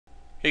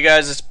Hey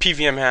guys, it's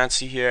PvM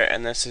hancey here,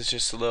 and this is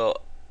just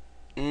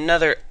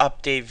another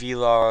update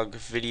vlog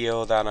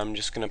video that I'm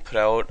just gonna put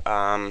out.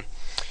 I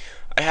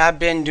have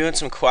been doing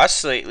some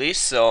quests lately,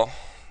 so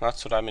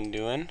that's what I've been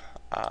doing.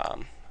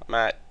 I'm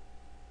at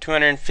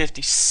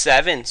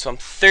 257, so I'm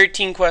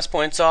 13 quest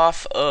points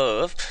off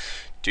of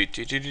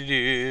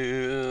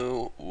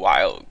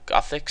Wild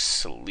Gothic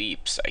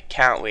Sleeps. I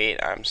can't wait.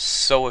 I'm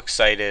so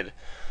excited.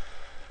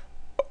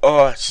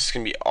 Oh, it's just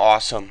gonna be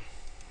awesome.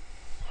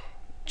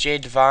 J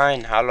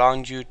Divine, how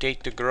long do you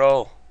take to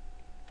grow?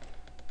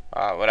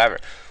 Whatever.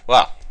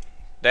 Well,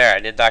 there, I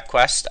did that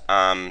quest.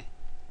 Now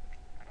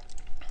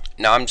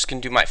I'm just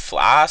gonna do my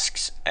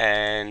flasks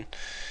and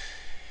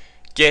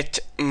get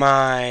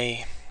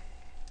my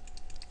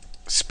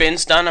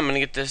spins done. I'm gonna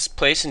get this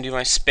place and do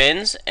my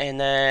spins, and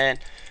then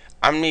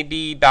I'm gonna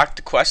be back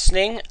to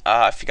questing.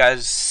 If you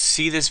guys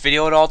see this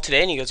video at all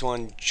today and you guys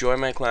want to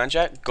join my clan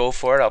chat, go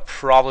for it. I'll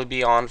probably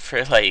be on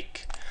for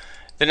like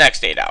the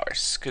next 8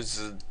 hours,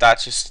 because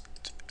that's just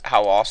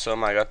how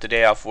awesome. I got the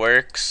day off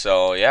work,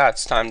 so yeah,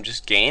 it's time to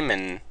just game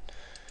and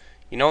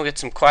get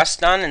some quests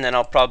done, and then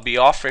I'll probably be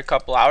off for a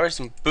couple hours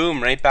and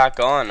boom, right back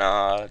on.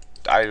 I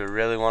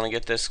really want to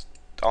get this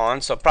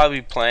on, so I'll probably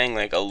be playing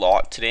like a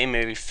lot today,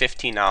 maybe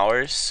 15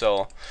 hours.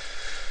 So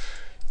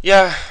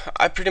yeah,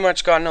 I pretty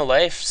much got no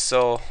life,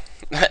 so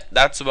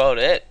that's about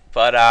it.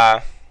 But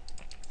I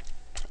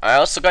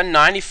also got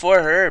 94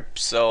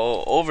 herbs,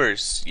 so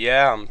overs.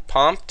 Yeah, I'm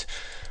pumped.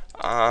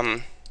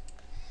 I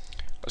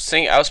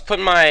was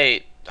putting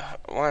my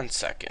 1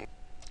 second.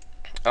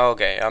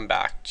 Okay, I'm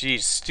back.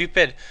 Jeez,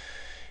 stupid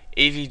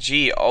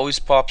AVG always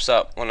pops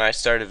up when I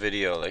start a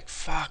video. Like,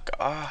 fuck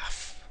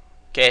off.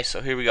 Okay,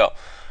 so here we go.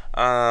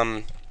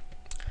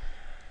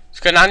 It's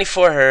got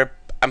 94 herb.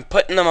 I'm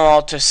putting them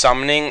all to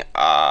summoning.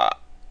 But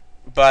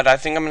I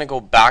think I'm gonna go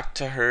back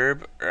to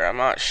herb, or I'm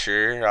not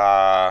sure.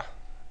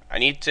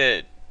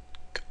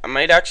 I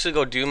might actually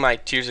go do my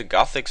Tears of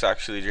Gothics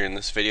actually during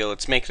this video.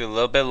 Let's make it a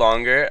little bit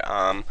longer.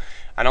 I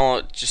know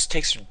it just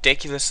takes a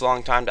ridiculous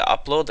long time to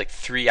upload, like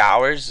 3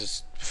 hours.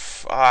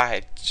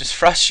 It just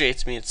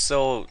frustrates me. It's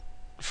so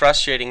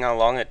frustrating how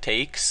long it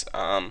takes.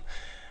 I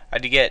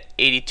had to get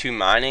 82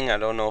 mining. I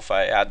don't know if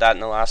I had that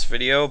in the last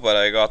video, but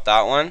I got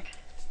that one.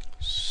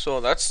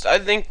 So that's, I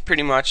think,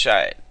 pretty much.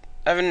 I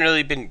haven't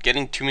really been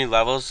getting too many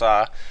levels.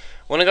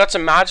 When I got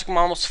some magic, I'm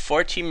almost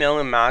 14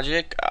 million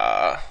magic.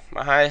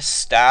 My highest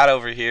stat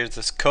over here is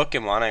this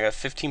cooking one. I got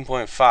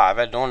 15.5.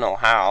 I don't know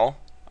how.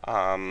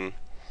 For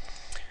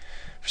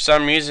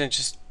some reason, it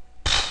just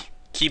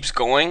keeps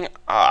going.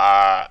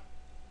 I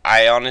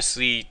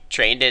honestly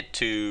trained it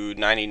to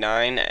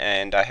 99,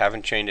 and I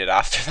haven't trained it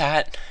after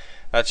that.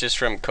 That's just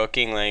from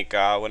cooking. Like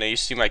when I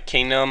used to do my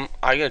kingdom,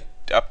 I got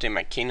to update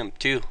my kingdom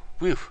too.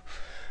 Woo!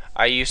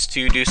 I used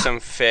to do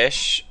some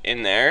fish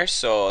in there,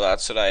 so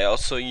that's what I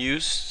also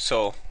used.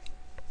 So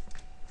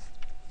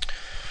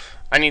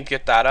I need to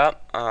get that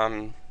up.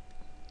 I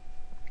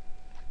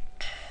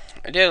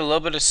did a little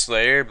bit of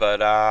Slayer,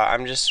 but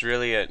I'm just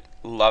really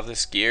love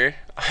this gear.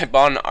 I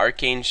bought an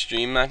Arcane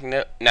Stream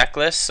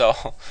necklace,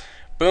 so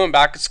boom,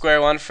 back at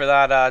square one for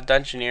that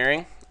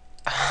dungeoneering.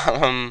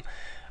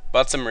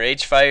 Bought some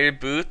Ragefire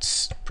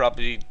boots.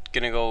 Probably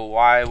gonna go,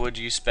 why would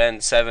you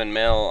spend 7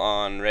 mil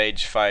on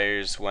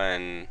Ragefires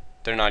when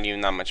they're not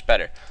even that much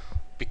better?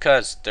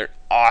 Because they're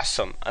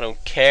awesome. I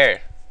don't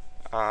care.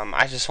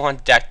 I just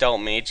want decked out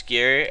mage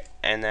gear,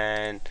 and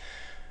then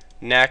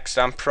next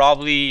I'm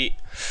probably,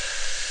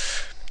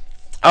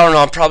 I don't know,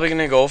 I'm probably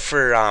gonna go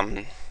for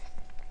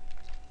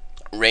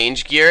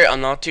range gear.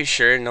 I'm not too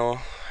sure. No,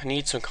 I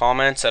need some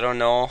comments. I don't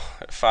know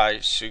if I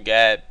should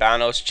get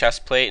Banos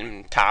chestplate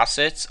and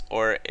tassets,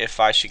 or if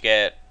I should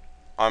get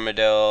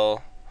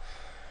Armadillo,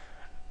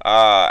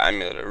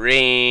 Amulet of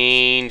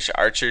Range,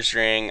 Archer's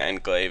Ring,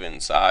 and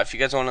Glavins. If you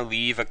guys want to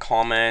leave a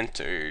comment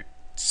or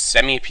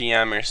send me a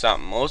PM or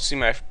something, mostly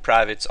my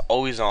private's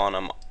always on.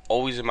 I'm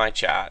always in my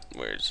chat.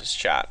 Where's this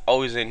chat?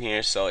 Always in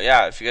here. So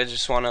yeah, if you guys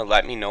just want to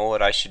let me know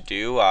what I should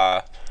do,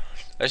 that'd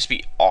just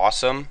be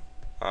awesome.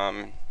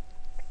 I'm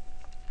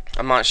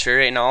not sure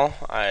right now.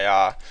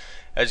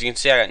 As you can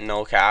see, I got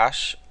no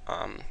cash.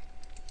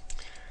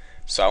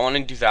 So I want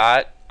to do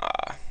that.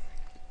 I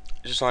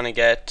just want to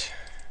get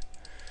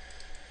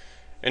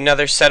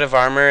another set of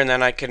armor, and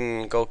then I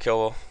can go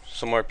kill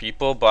some more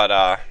people. But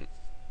I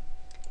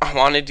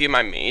want to do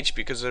my mage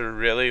because I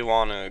really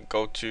want to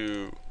go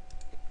to.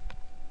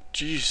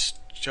 Jeez,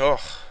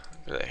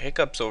 the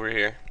hiccups over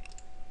here.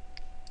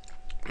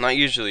 I'm not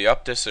usually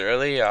up this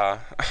early.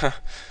 But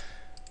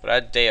I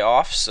had a day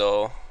off,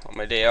 so on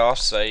my day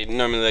offs I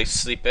normally like to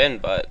sleep in,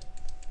 but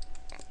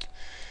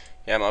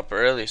yeah, I'm up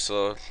early,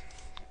 so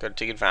gotta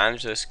take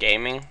advantage of this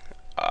gaming.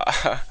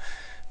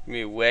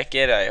 Be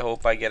wicked. I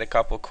hope I get a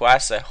couple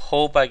quests. I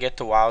hope I get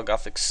to Wild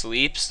Gothic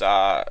Sleeps.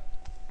 I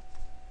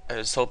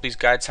just hope these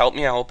guides help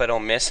me. I hope I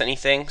don't miss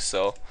anything.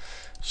 So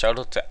shout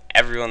out to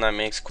everyone that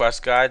makes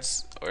quest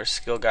guides or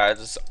skill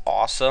guides. It's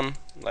awesome.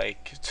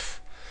 Like,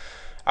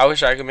 I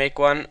wish I could make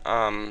one.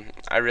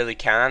 I really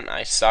can't.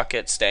 I suck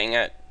at staying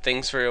at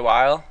things for a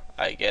while.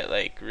 I get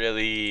like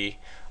really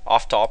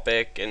off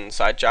topic and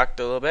sidetracked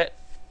a little bit.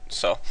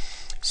 So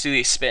see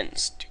these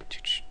spins.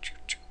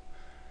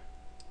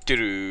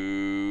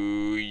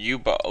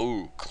 Yuba.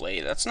 Oh,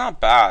 clay. That's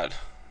not bad.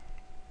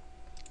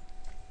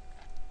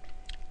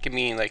 Give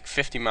me like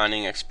 50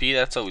 mining XP.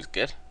 That's always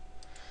good.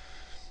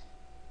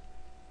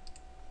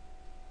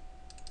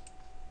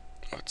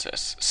 What's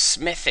this?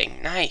 Smithing.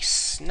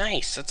 Nice.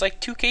 Nice. That's like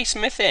 2k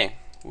smithing.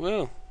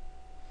 Woo.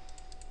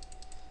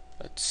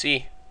 Let's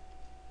see.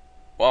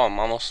 Well, I'm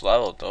almost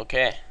leveled.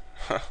 Okay.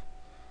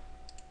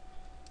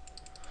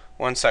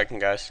 1 second,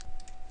 guys.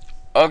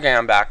 Okay,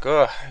 I'm back.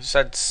 Ugh, I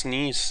said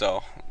sneeze,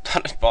 so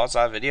thought I'd pause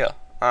that video.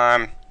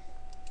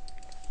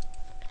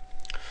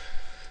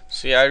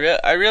 So yeah,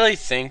 I really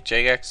think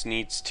Jagex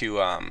needs to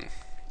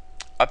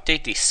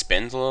update these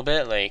spins a little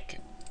bit. Like,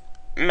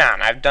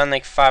 man, I've done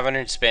like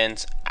 500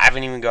 spins. I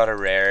haven't even got a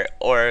rare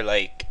or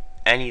like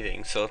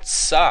anything, so it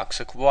sucks.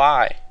 Like,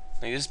 why?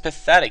 Like, this is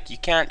pathetic. You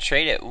can't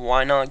trade it.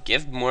 Why not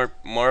give more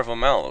of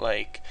them out?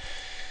 Like,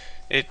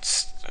 I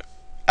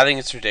think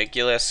it's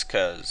ridiculous,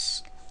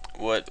 because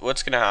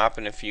what's gonna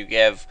happen if you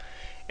give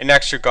an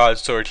extra god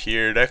sword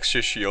here, an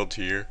extra shield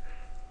here?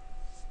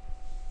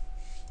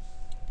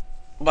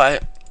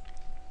 But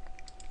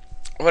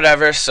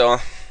whatever. So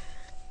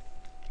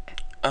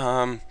if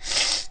you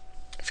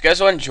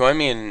guys want to join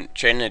me in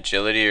trading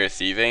agility or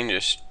thieving,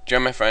 just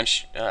join my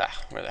friends.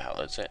 Where the hell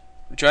is it?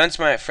 Join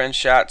my friend's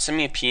chat, send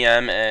me a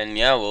PM, and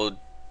yeah, we'll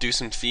do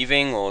some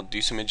thieving, we'll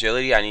do some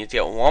agility. I need to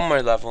get 1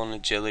 more level in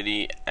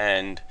agility,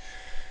 and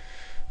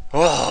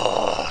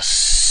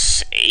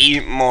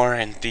 8 more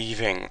in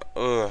thieving.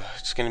 Ugh,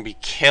 it's gonna be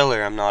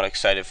killer. I'm not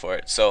excited for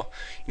it. So,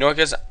 you know what,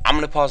 guys? I'm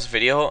gonna pause the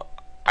video.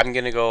 I'm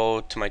gonna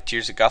go to my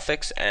tiers of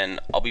Gothics,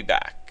 and I'll be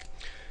back.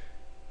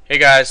 Hey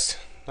guys,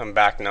 I'm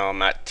back now.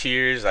 I'm at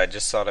tiers. I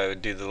just thought I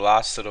would do the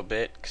last little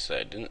bit because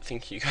I didn't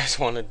think you guys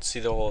wanted to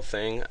see the whole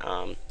thing.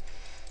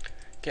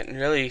 Getting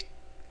really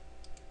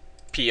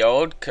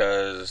PO'd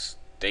because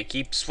they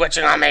keep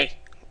switching on me.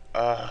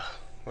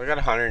 We got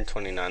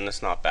 129.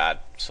 That's not bad.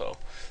 So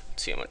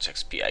let's see how much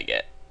XP I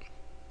get.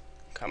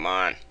 Come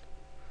on.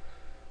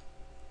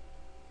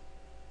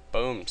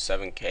 Boom,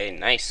 7k.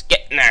 Nice.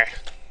 Get in there.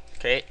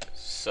 Okay,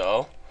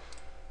 so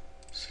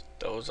set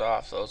those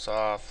off, those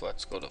off.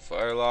 Let's go to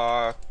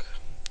Firelock.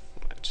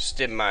 I just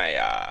did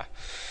my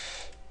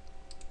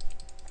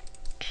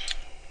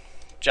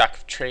Jack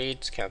of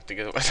Trades. Can't think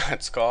of what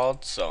that's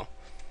called. So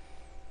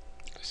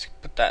let's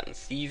put that in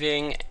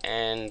thieving,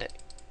 and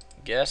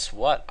guess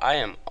what? I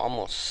am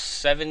almost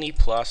 70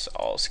 plus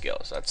all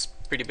skills. That's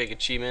a pretty big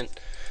achievement.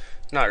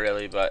 Not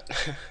really, but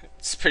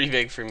it's pretty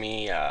big for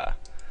me.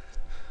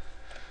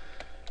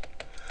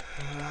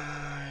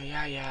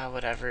 Yeah,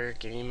 whatever.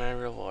 Give me my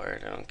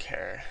reward. I don't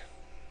care.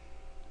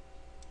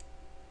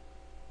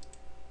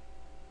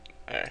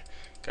 Alright.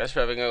 Guys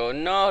probably gonna go,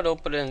 no,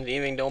 don't put it in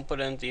thieving, don't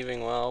put it in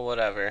thieving. Well,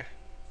 whatever.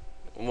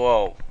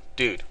 Whoa,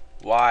 dude.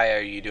 Why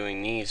are you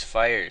doing these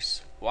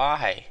fires?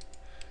 Why?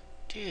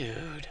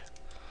 Dude.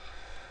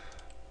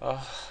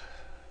 Oh,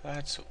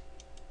 that's...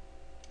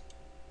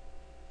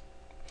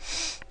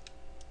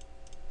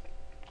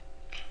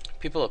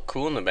 People look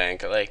cool in the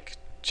bank. I like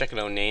checking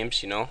out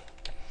names, you know.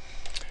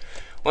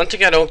 One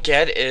thing I don't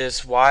get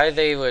is why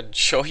they would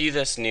show you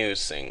this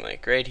news thing.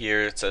 Like right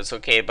here it says,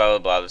 okay, blah blah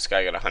blah, this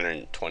guy got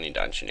 120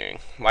 dungeoneering.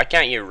 Why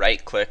can't you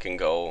right click and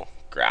go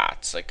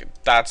grats? Like,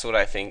 that's what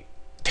I think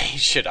they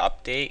should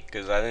update,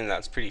 because I think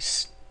that's pretty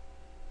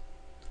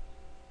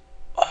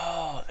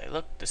oh, they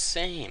look the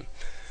same.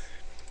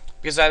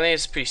 Because I think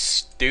it's pretty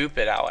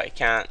stupid how I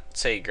can't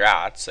say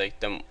grats.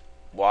 Like, them,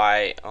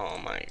 why, oh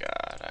my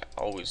god, I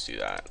always do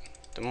that.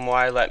 Then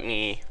why let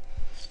me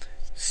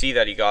see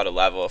that he got a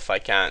level if I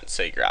can't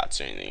say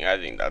grats or anything? I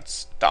think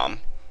that's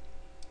dumb.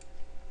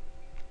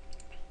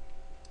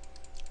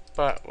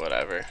 But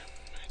whatever,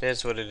 it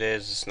is what it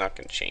is. It's not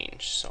gonna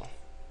change. So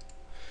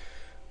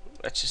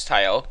let's just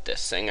tie out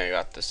this thing. I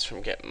got this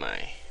from getting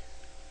my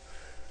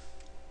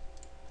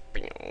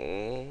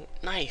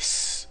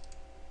nice.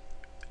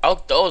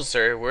 Out, those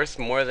are worth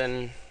more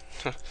than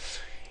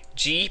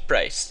G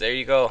price. There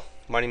you go.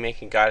 Money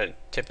making guide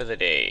tip of the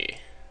day.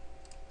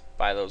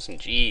 Buy those in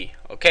G.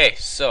 Okay,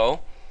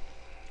 so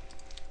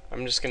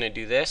I'm just gonna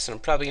do this, and I'm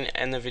probably gonna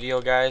end the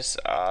video, guys.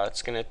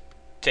 It's gonna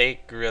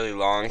take really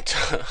long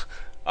to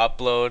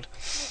upload.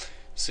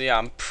 So yeah,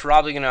 I'm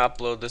probably gonna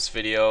upload this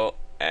video,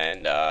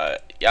 and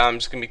yeah, I'm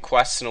just gonna be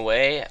questing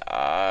away.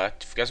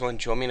 If you guys want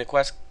to join me in a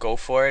quest, go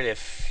for it.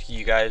 If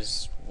you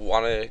guys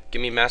want to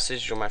give me a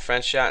message or my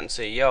friend's chat and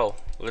say, yo,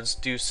 let's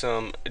do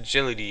some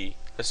agility,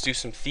 let's do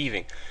some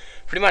thieving.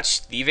 Pretty much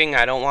thieving.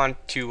 I don't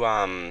want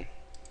to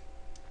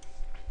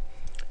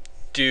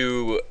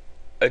do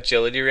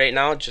agility right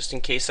now, just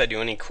in case I do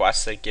any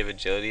quests that give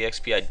agility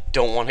XP. I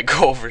don't want to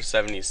go over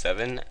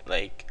 77.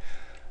 Like,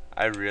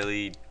 I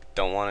really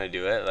don't want to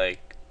do it.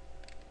 Like,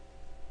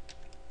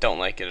 don't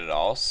like it at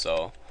all.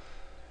 So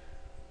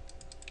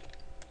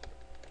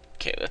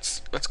okay,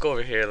 let's go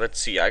over here. Let's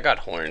see. I got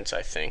horns,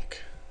 I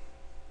think.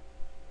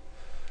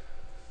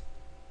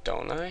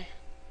 Don't I?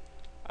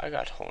 I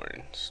got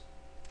horns.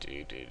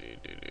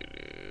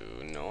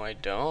 No, I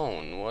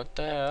don't. What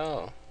the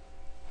hell?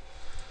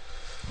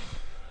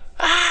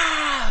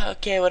 Ah,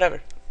 okay,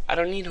 whatever. I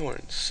don't need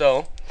horns.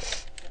 So,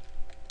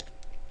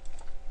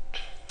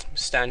 I'm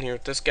standing here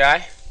with this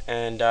guy,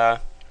 and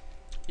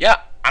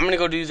yeah, I'm gonna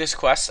go do this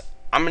quest.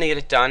 I'm gonna get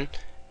it done,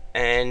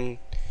 and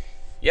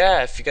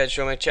yeah, if you guys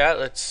join my chat,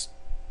 let's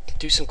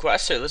do some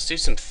quests here. Let's do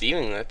some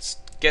thieving. Let's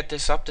get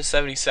this up to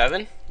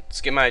 77.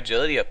 Let's get my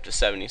agility up to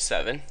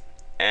 77,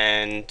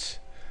 and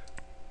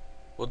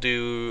we'll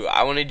do.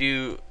 I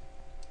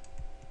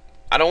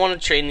don't want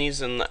to train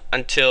these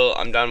until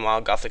I'm done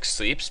while Gothic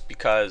sleeps,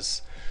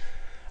 because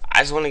I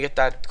just want to get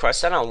that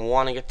quest done. I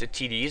want to get the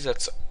TDs.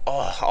 That's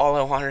all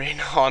I want right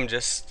now. I'm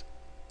just...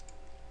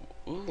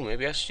 Ooh,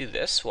 maybe I should do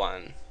this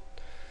one.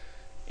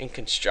 In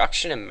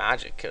construction and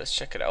magic. Okay, let's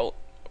check it out.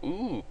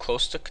 Ooh,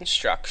 close to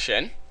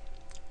construction.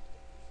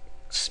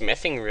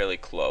 Smithing really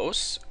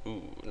close.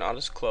 Ooh, not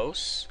as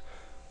close.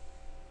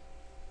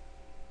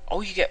 Oh,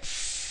 you get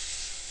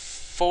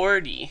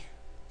 40.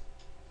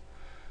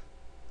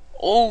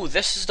 Oh,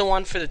 this is the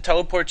one for the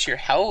teleport to your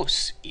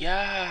house.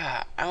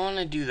 Yeah, I want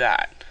to do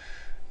that.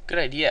 Good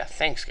idea.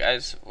 Thanks,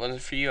 guys.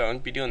 Wasn't for you, I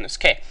wouldn't be doing this.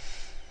 Okay.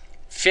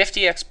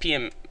 50 XP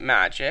in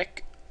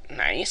magic.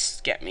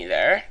 Nice. Get me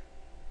there.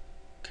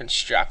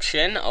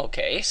 Construction.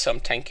 Okay, so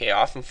I'm 10k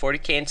off. And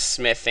 40k in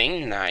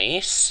smithing.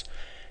 Nice.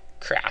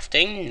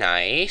 Crafting.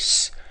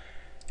 Nice.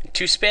 And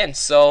 2 spins.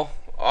 So,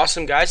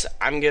 awesome, guys.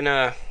 I'm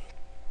gonna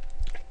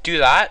do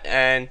that.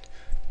 And,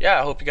 yeah,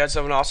 I hope you guys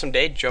have an awesome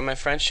day. Join my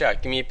friends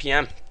chat. Give me a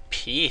PM.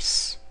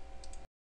 Peace.